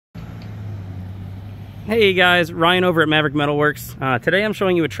Hey guys, Ryan over at Maverick Metalworks. Today I'm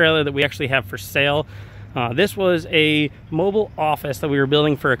showing you a trailer that we actually have for sale. This was a mobile office that we were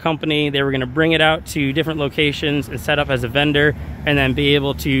building for a company. They were going to bring it out to different locations and set up as a vendor and then be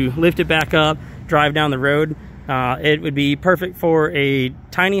able to lift it back up, drive down the road. It would be perfect for a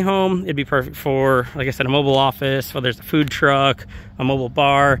tiny home. It'd be perfect for, like I said, a mobile office, whether it's a food truck, a mobile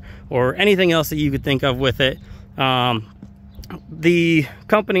bar, or anything else that you could think of with it. The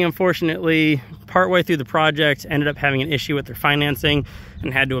company, unfortunately, partway through the project, ended up having an issue with their financing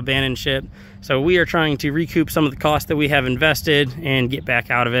and had to abandon ship. So we are trying to recoup some of the cost that we have invested and get back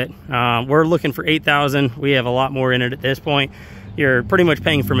out of it. We're looking for $8,000. We have a lot more in it at this point. You're pretty much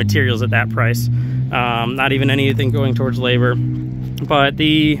paying for materials at that price, not even anything going towards labor. But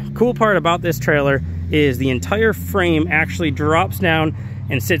the cool part about this trailer is the entire frame actually drops down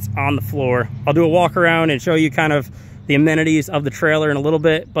and sits on the floor. I'll do a walk around and show you kind of the amenities of the trailer in a little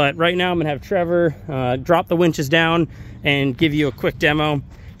bit, but right now I'm gonna have Trevor drop the winches down and give you a quick demo.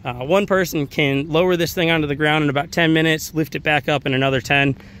 One person can lower this thing onto the ground in about 10 minutes, lift it back up in another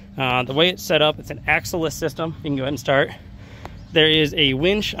 10. The way it's set up, it's an axle-less system. You can go ahead and start. There is a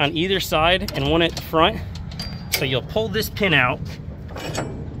winch on either side and one at the front. So you'll pull this pin out.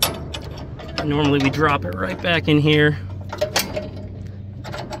 Normally we drop it right back in here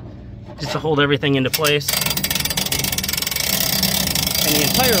just to hold everything into place. And the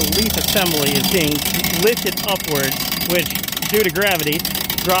entire leaf assembly is being lifted upwards, which, due to gravity,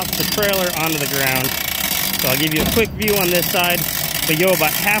 drops the trailer onto the ground. So I'll give you a quick view on this side. We go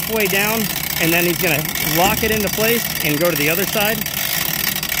about halfway down, and then he's gonna lock it into place and go to the other side.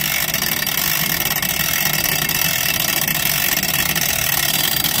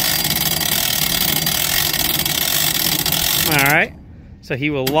 All right, so he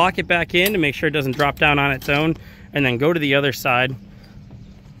will lock it back in to make sure it doesn't drop down on its own, and then go to the other side,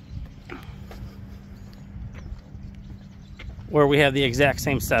 where we have the exact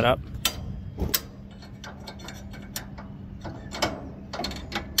same setup.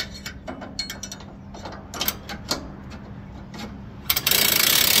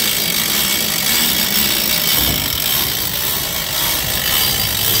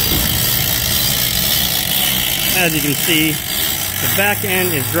 As you can see, the back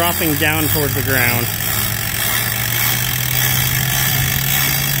end is dropping down towards the ground.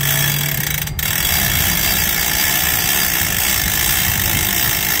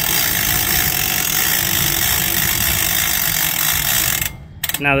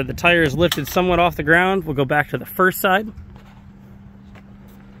 Now that the tire is lifted somewhat off the ground, we'll go back to the first side.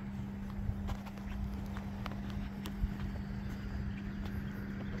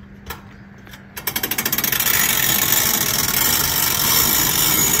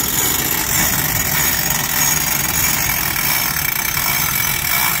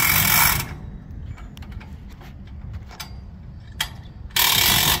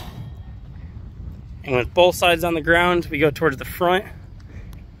 And with both sides on the ground, we go towards the front.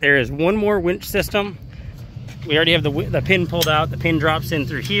 There is one more winch system. We already have the pin pulled out. The pin drops in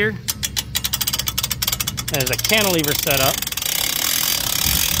through here. There's a cantilever set up.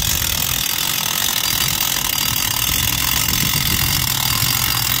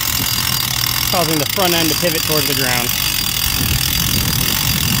 Causing the front end to pivot towards the ground.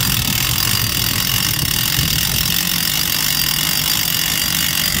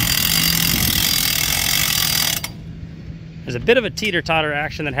 There's a bit of a teeter-totter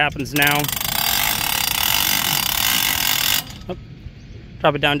action that happens now. Oh,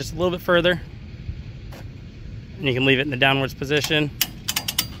 drop it down just a little bit further. And you can leave it in the downwards position.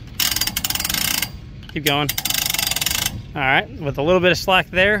 Keep going. All right, with a little bit of slack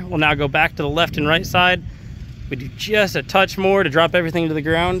there, we'll now go back to the left and right side. We do just a touch more to drop everything to the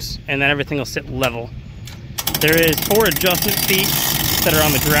ground, and then everything will sit level. There is 4 adjustment feet that are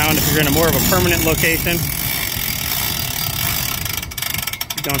on the ground if you're in a more of a permanent location.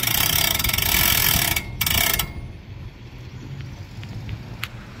 Going.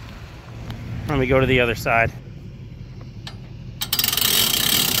 Let me go to the other side.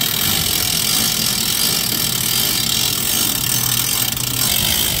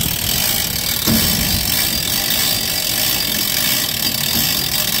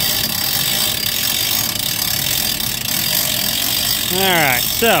 All right,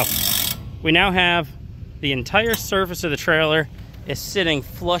 so we now have the entire surface of the trailer is sitting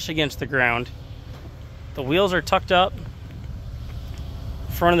flush against the ground. The wheels are tucked up.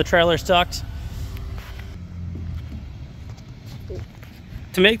 Front of the trailer is tucked.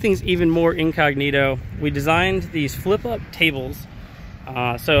 To make things even more incognito, we designed these flip-up tables.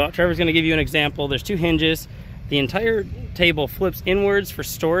 So Trevor's going to give you an example. There's 2 hinges. The entire table flips inwards for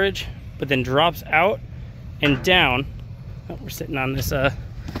storage, but then drops out and down. Oh, we're sitting on this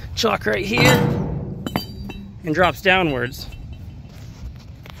chalk right here, and drops downwards.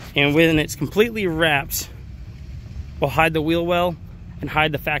 And when it's completely wrapped, we'll hide the wheel well and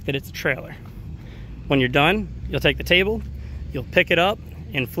hide the fact that it's a trailer. When you're done, you'll take the table, you'll pick it up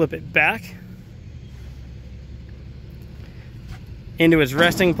and flip it back into its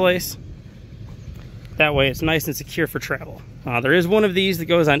resting place. That way it's nice and secure for travel. There is one of these that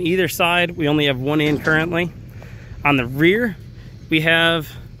goes on either side. We only have one in currently. On the rear, we have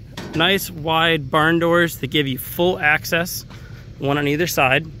nice wide barn doors that give you full access, one on either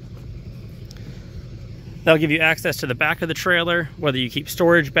side. That'll give you access to the back of the trailer, whether you keep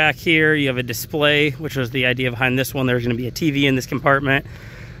storage back here, you have a display, which was the idea behind this one. There's gonna be a TV in this compartment,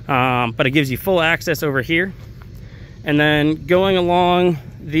 but it gives you full access over here. And then going along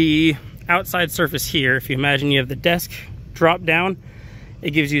the outside surface here, if you imagine you have the desk drop down, it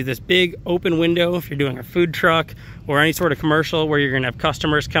gives you this big open window. If you're doing a food truck or any sort of commercial where you're gonna have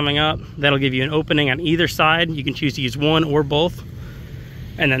customers coming up, that'll give you an opening on either side. You can choose to use one or both.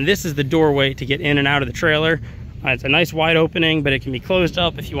 And then this is the doorway to get in and out of the trailer. It's a nice wide opening, but it can be closed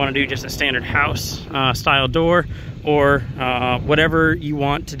up if you want to do just a standard house style door, or whatever you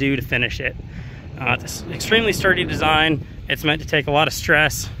want to do to finish it. It's an extremely sturdy design. It's meant to take a lot of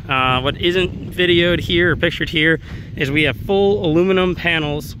stress. What isn't videoed here or pictured here is we have full aluminum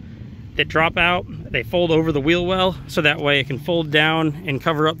panels that drop out. They fold over the wheel well, so that way it can fold down and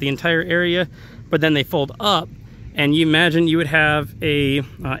cover up the entire area, but then they fold up. And you imagine you would have a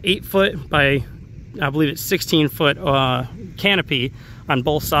 8-foot by, I believe it's 16-foot canopy on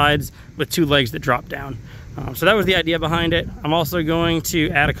both sides with 2 legs that drop down. So that was the idea behind it. I'm also going to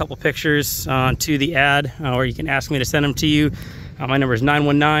add a couple pictures to the ad, or you can ask me to send them to you. My number is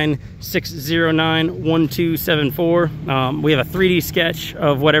 919-609-1274. We have a 3D sketch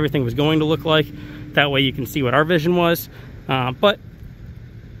of what everything was going to look like. That way you can see what our vision was. But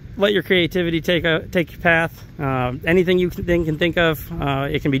let your creativity take a path. Anything you can think of,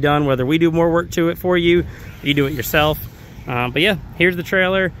 it can be done, whether we do more work to it for you, you do it yourself. But yeah, here's the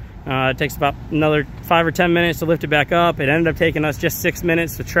trailer. It takes about another 5 or 10 minutes to lift it back up. It ended up taking us just 6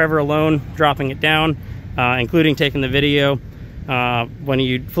 minutes with Trevor alone dropping it down, including taking the video. When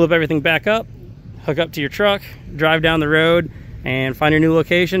you flip everything back up, hook up to your truck, drive down the road, and find your new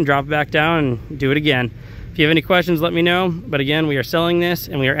location, drop it back down, and do it again. If you have any questions, let me know. But again, we are selling this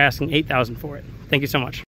and we are asking $8,000 for it. Thank you so much.